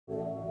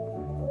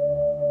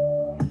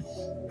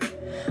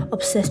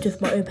Obsessed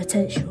with my own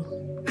potential.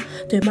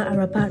 Don't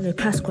matter about no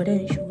past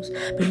credentials.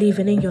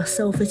 Believing in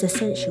yourself is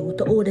essential.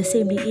 They're all the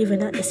same, they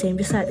even act the same,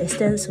 just like they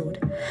stenciled.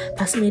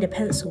 Pass me the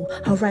pencil,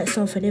 I'll write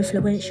something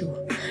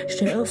influential.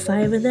 Straight up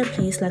fire in their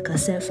place like I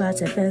set fire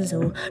to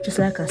Benzo. Just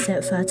like I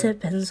set fire to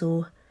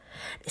Benzo.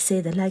 They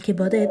say they like it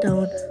but they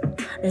don't.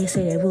 They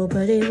say they will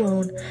but they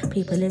won't.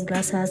 People in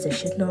glass houses, they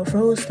should not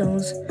throw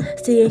stones.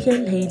 Stay in your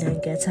lane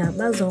and get out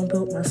my zone.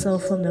 Built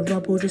myself from the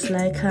rubble just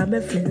like I'm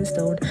a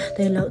Flintstone.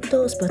 They lock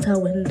doors but a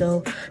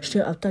window.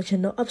 Straight up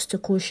dodging the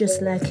obstacles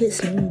just like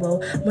it's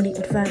limbo. Money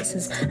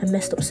advances and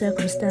messed up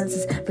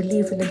circumstances.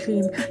 Believe in the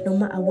dream no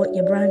matter what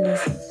your brand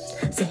is.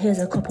 So here's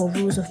a couple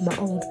rules of my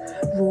own.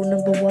 Rule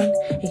number 1,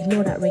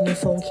 ignore that ringing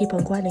phone. Keep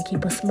on grinding,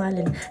 keep on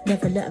smiling.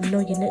 Never let them know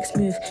your next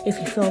move. If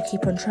you fail,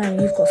 keep on trying.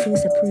 You've got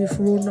things to prove.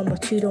 Rule number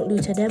 2, don't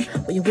do to them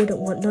what you wouldn't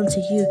want done to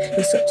you.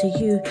 It's up to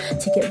you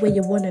to get where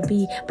you wanna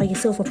be. Buy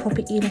yourself a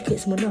property like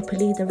it's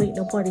Monopoly. There ain't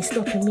nobody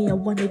stopping me. I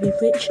wanna be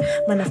rich,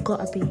 man, I've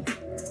gotta be.